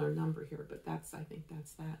there's a color number here, but I think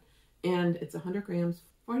that's that. And it's 100 grams,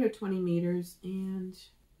 420 meters, and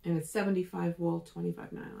it's 75 wool,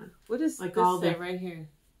 25 nylon. What does like this say right here?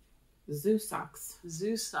 Zoo Socks.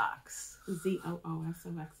 Zoo Socks.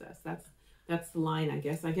 ZOOSOXS. That's the line, I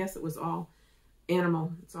guess. I guess it was all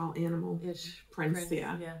animal. It's all animal-ish prints.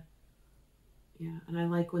 Yeah. Yeah. Yeah, and I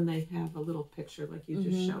like when they have a little picture like you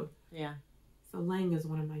just showed. Yeah. So Lang is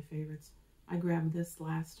one of my favorites. I grabbed this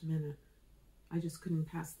last minute. I just couldn't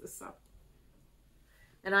pass this up.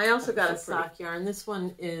 And I also got a sock yarn. This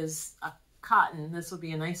one is a cotton. This will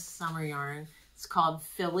be a nice summer yarn. It's called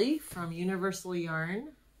Philly from Universal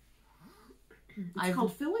Yarn. It's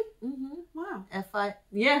called Philly? Mm-hmm. Wow. F-I,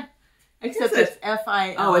 yeah. Except it's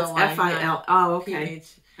F-I-L-L-Y. Oh, it's F-I-L. Oh, okay.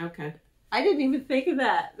 P-H. Okay. I didn't even think of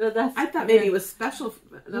that. I thought maybe it was special.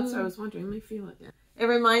 That's what I was wondering. Let me feel it. It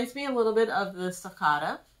reminds me a little bit of the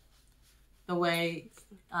Sakata. The way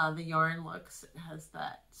the yarn looks. It has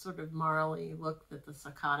that sort of marley look that the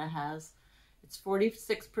Sakata has. It's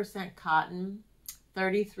 46% cotton,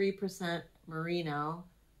 33% merino,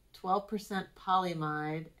 12%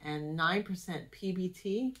 polyamide, and 9%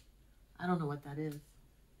 PBT. I don't know what that is.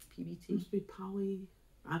 PBT? It must be poly.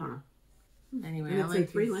 I don't know. Anyway, and it's in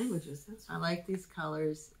 3 languages. That's I like these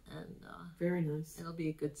colors, and very nice. It'll be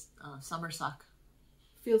a good summer sock.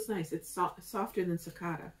 Feels nice. It's softer than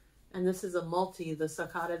Sakata. And this is a multi. The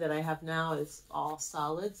Sakata that I have now is all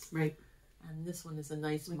solids. Right. And this one is a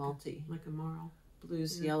nice multi. Like a marl.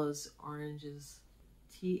 Blues, yellows, oranges.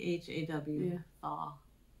 THAW. Yeah. Thaw.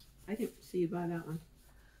 I didn't see you buy that one.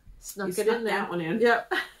 Snuck you it in there. that one in.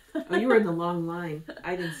 Yep. Oh, you were in the long line.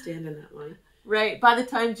 I didn't stand in that line. Right. By the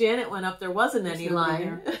time Janet went up, there wasn't any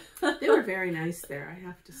line. They were very nice there, I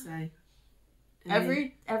have to say.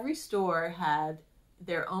 And every store had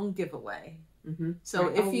their own giveaway. Mm-hmm. So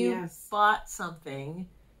if you bought something,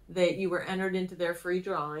 that you were entered into their free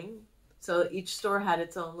drawing. So each store had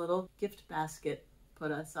its own little gift basket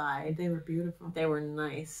put aside. They were beautiful. They were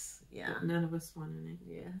nice. Yeah. But none of us won any.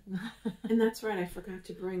 Yeah. And that's right. I forgot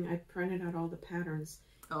to bring. I printed out all the patterns.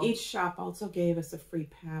 Oh. Each shop also gave us a free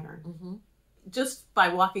pattern. Mm-hmm. Just by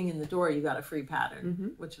walking in the door, you got a free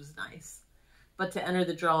pattern, which was nice. But to enter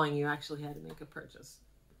the drawing, you actually had to make a purchase.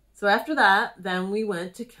 So after that, then we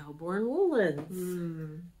went to Kelbourne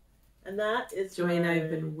Woolens. And that is Joy and I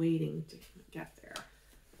have been waiting to get there.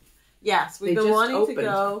 Yes, we've been wanting to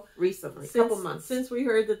go recently, a couple months. Since we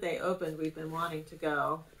heard that they opened, we've been wanting to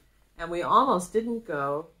go. And we almost didn't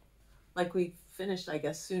go. Like we finished, I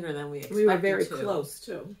guess, sooner than we expected. We were very close,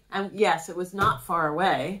 too. And yes, it was not far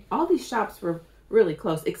away. All these shops were really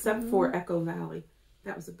close, except for Echo Valley.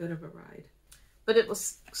 That was a bit of a ride. But it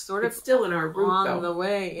was sort of still in our route, on the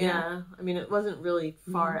way. Yeah. I mean, it wasn't really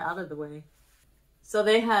far out of the way. So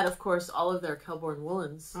they had, of course, all of their Kelbourne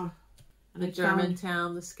Woolens. Oh, and the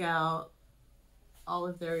Germantown, the Scout, all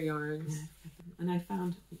of their yarns. And I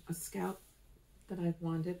found a Scout that I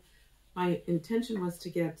wanted. My intention was to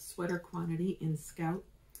get sweater quantity in Scout.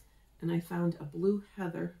 And I found a blue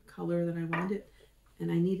heather color that I wanted.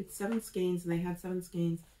 And I needed 7 skeins, and they had 7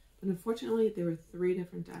 skeins. But unfortunately, there were 3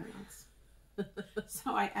 different dye-outs.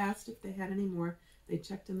 So I asked if they had any more. They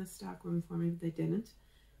checked in the stock room for me, but they didn't.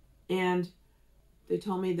 And they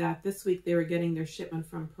told me that this week they were getting their shipment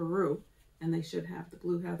from Peru, and they should have the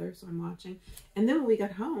blue heather, so I'm watching. And then when we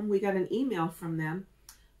got home, we got an email from them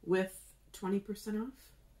with 20% off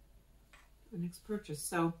the next purchase.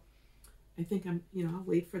 So I think I'll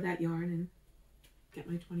wait for that yarn and get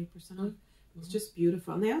my 20% off. It's just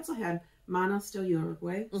beautiful. And they also had Manos del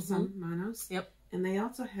Uruguay, some Manos. Yep. And they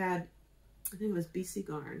also had, I think it was BC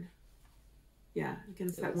Garn. Yeah,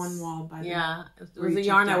 against that one wall by the... Yeah, it was a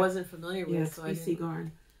yarn I wasn't familiar with. Yes, so BC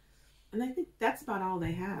Garn. And I think that's about all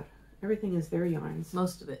they had. Everything is their yarns.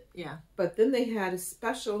 Most of it, yeah. But then they had a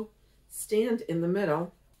special stand in the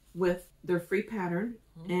middle with their free pattern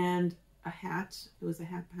and a hat. It was a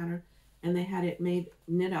hat pattern. And they had it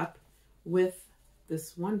knit up with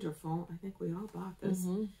this wonderful, I think we all bought this,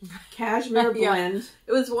 cashmere blend.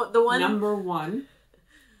 It was the one... number 1.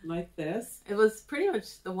 Like this. It was pretty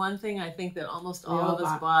much the one thing I think that almost all of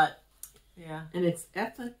us bought. Yeah. And it's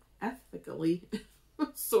ethically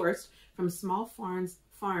sourced from small farms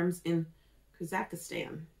in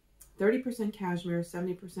Kazakhstan. 30% cashmere,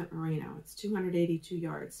 70% merino. It's 282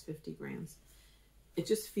 yards, 50 grams. It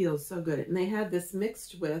just feels so good. And they had this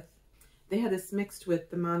mixed with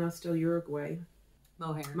the Manos del Uruguay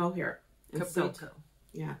mohair and silk. Cabrito.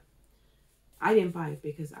 Yeah. I didn't buy it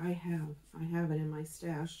because I have it in my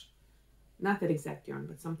stash. Not that exact yarn,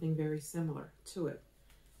 but something very similar to it.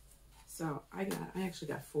 So I actually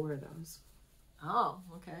got 4 of those. Oh,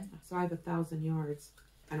 okay. So I have 1,000 yards.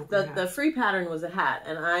 I don't the free pattern was a hat,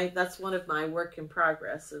 and that's one of my work in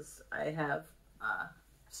progress. Is I have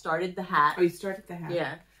started the hat. Oh, you started the hat?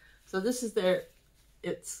 Yeah. So this is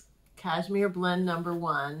it's Cashmere blend number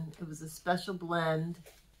 1. It was a special blend,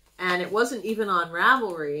 and it wasn't even on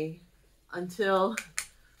Ravelry until,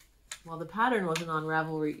 well, the pattern wasn't on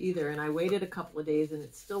Ravelry either, and I waited a couple of days and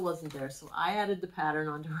it still wasn't there. So I added the pattern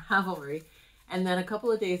onto Ravelry, and then a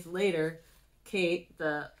couple of days later, Kate,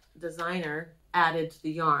 the designer, added the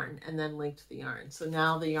yarn and then linked the yarn. So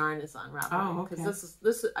now the yarn is on Ravelry. Oh, okay. Because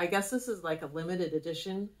this I guess this is like a limited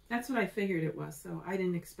edition. That's what I figured it was, so I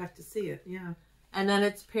didn't expect to see it. Yeah. And then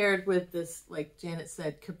it's paired with this, like Janet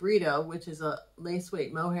said, Cabrito, which is a lace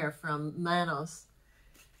weight mohair from Manos.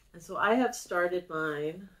 And so I have started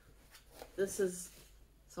mine. This is,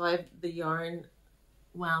 so I have the yarn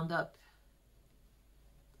wound up.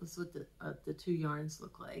 This is what the 2 yarns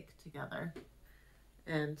look like together.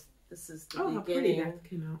 And this is the beginning. How pretty that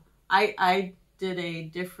came out. I did a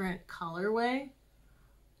different colorway.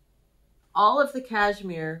 All of the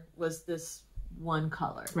cashmere was this one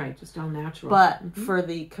color. Right, just all natural. But for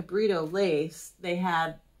the Cabrito lace, they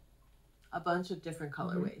had a bunch of different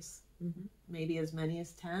colorways. Maybe as many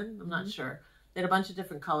as 10. I'm not sure. They had a bunch of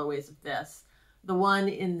different colorways of this. The one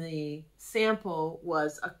in the sample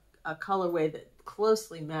was a colorway that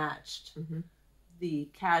closely matched the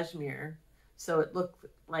cashmere. So it looked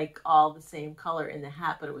like all the same color in the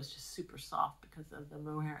hat, but it was just super soft because of the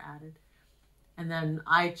mohair added. And then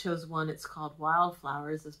I chose one, it's called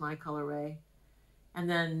Wildflowers, is my colorway. And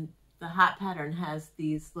then the hat pattern has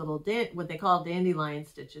these little, what they call dandelion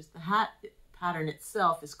stitches. The hat pattern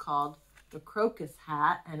itself is called the Crocus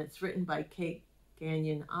Hat, and it's written by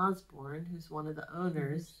Gagnon Osborn, who's one of the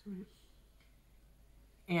owners.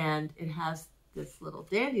 And it has this little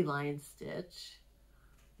dandelion stitch,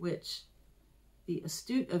 which the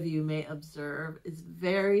astute of you may observe is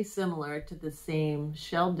very similar to the same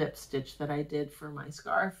shell dip stitch that I did for my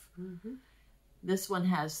scarf. This one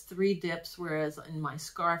has 3 dips, whereas in my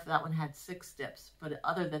scarf, that one had 6 dips. But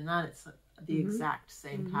other than that, it's the exact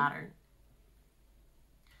same pattern.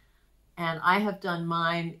 And I have done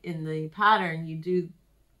mine in the pattern.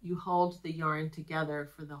 You hold the yarn together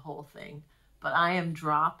for the whole thing. But I am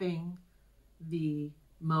dropping the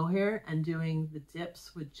mohair and doing the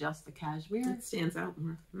dips with just the cashmere. It stands out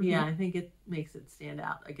more. Yeah, I think it makes it stand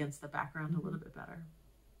out against the background a little bit better.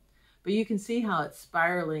 But you can see how it's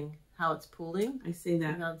spiraling, how it's pulling. I see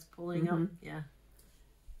that. How it's pulling up. Yeah.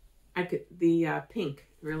 I could, the pink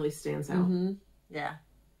really stands out. Yeah.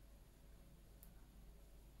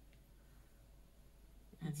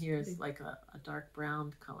 And here's like a dark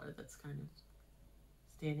brown color that's kind of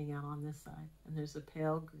standing out on this side. And there's a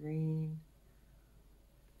pale green.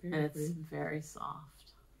 And it's very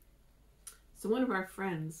soft. So one of our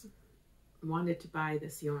friends wanted to buy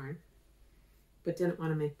this yarn, but didn't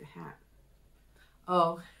want to make the hat.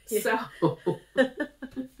 Oh, yeah. So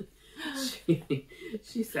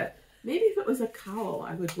she said, maybe if it was a cowl,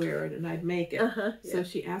 I would wear it and I'd make it. So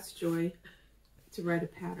she asked Joy to write a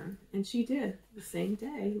pattern, and she did. The same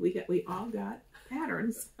day, we all got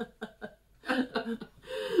patterns.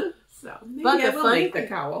 So maybe I will make the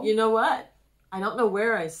cowl. You know what? I don't know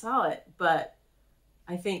where I saw it, but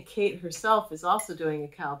I think Kate herself is also doing a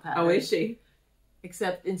cowl pattern. Oh, is she?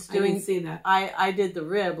 Except in doing, I didn't see that. I did the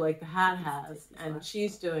rib like the hat has, and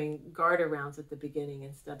she's doing garter rounds at the beginning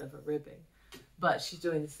instead of a ribbing. But she's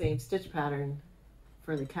doing the same stitch pattern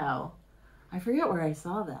for the cowl. I forget where I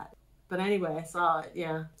saw that. But anyway, I saw it,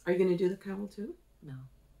 yeah. Are you going to do the cowl too? No.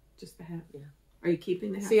 Just the hat? Yeah. Are you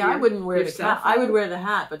keeping the hat? See, I wouldn't wear the cowl. I would wear the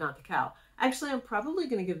hat, but not the cowl. Actually, I'm probably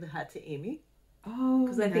going to give the hat to Amy. Oh,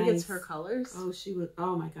 because I think it's her colors. Oh, she would.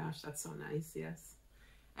 Oh my gosh, that's so nice. Yes.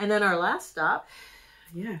 And then our last stop,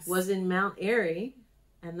 yes, was in Mount Airy,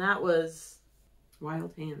 and that was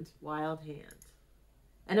Wild Hand. Wild Hand,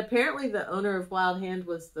 and apparently the owner of Wild Hand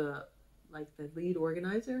was the lead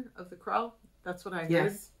organizer of the crawl. That's what I heard.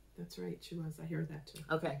 Yes, that's right. She was. I heard that too.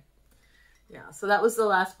 Okay. Yeah, so that was the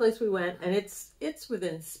last place we went, and it's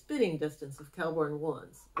within spitting distance of Kelbourne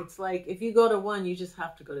Woolens. It's like if you go to one, you just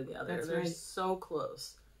have to go to the other. They're so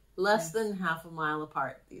close. Less than half a mile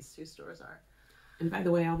apart, these 2 stores are. And by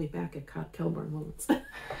the way, I'll be back at Kelbourne Woolens.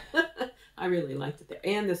 I really liked it there.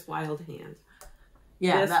 And this Wild Hand.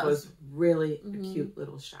 Yeah, that was really a cute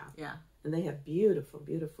little shop. Yeah. And they have beautiful,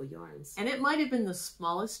 beautiful yarns. And it might have been the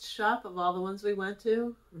smallest shop of all the ones we went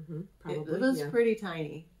to. Probably, it was pretty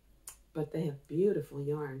tiny. But they have beautiful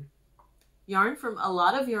yarn. A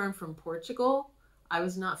lot of yarn from Portugal. I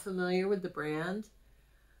was not familiar with the brand,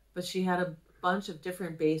 but she had a bunch of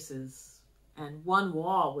different bases. And one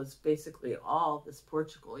wall was basically all this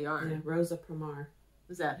Portugal yarn. Yeah, Rosa Pomar.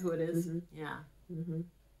 Is that who it is? Yeah.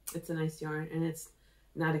 It's a nice yarn, and it's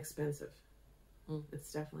not expensive.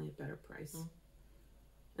 It's definitely a better price.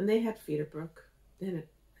 And they had Feederbrook. They had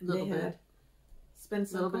Little bit. Spin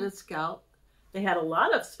cycle. A little bit of Scout. They had a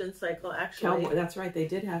lot of Spin Cycle, actually. Kelbourne, that's right, they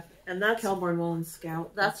did have. And that's Kelbourne Woolens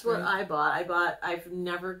Scout. That's what right. I bought. I've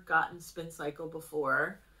never gotten Spin Cycle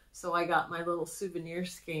before, so I got my little souvenir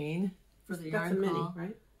skein for the yarn That's a call. mini,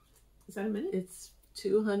 right? Is that a mini? It's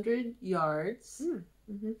 200 yards.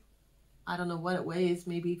 Mm-hmm. I don't know what it weighs,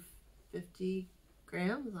 maybe 50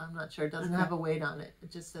 grams? I'm not sure. It doesn't have a weight on it. It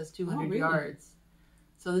just says 200 yards.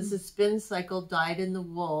 So this is Spin Cycle dyed in the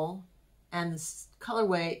wool, and the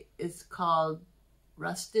colorway is called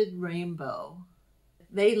Rusted Rainbow.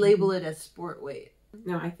 They label it as sport weight.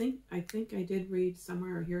 No, I think I did read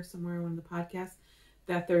somewhere or hear somewhere on one of the podcasts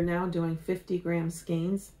that they're now doing 50-gram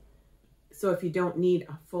skeins. So if you don't need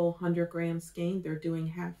a full 100-gram skein, they're doing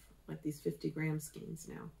half, like these 50-gram skeins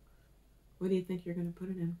now. What do you think you're going to put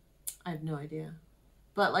it in? I have no idea.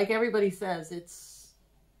 But like everybody says, it's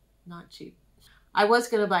not cheap. I was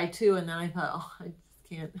going to buy 2, and then I thought, oh, I just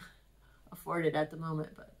can't afford it at the moment.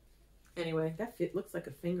 But anyway. That fit looks like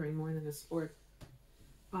a fingering more than a sport.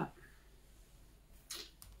 But.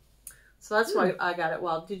 So that's why I got it.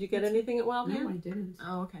 Well, did you get anything at Wildman? No, I didn't.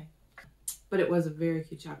 Oh, okay. But it was a very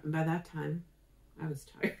cute shop. And by that time, I was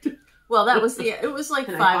tired. Well, that was it was like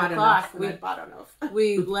 5 o'clock. We bought enough.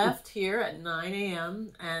 We left here at 9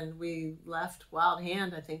 a.m. and we left Wild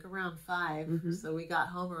Hand, I think, around 5. Mm-hmm. So we got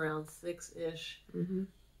home around 6-ish. Mm-hmm.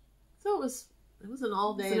 So it was an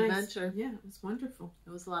all-day adventure. Yeah, it was wonderful. It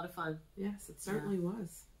was a lot of fun. Yes, it certainly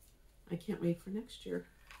was. I can't wait for next year.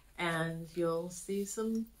 And you'll see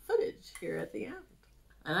some footage here at the end.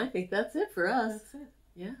 And I think that's it for us. That's it.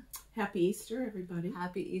 Yeah. Happy Easter, everybody.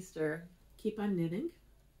 Happy Easter. Keep on knitting.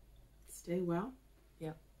 Stay well.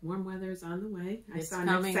 Yep. Warm weather's on the way. I saw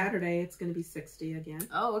coming. Next Saturday it's going to be 60 again.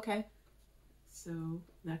 Oh, okay. So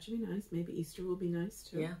that should be nice. Maybe Easter will be nice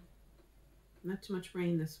too. Yeah. Not too much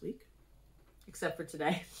rain this week. Except for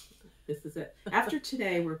today. This is it. After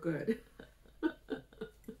today, we're good.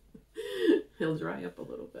 He'll dry up a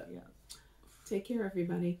little bit. Yeah. Take care,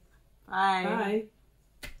 everybody. Bye.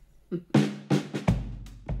 Bye.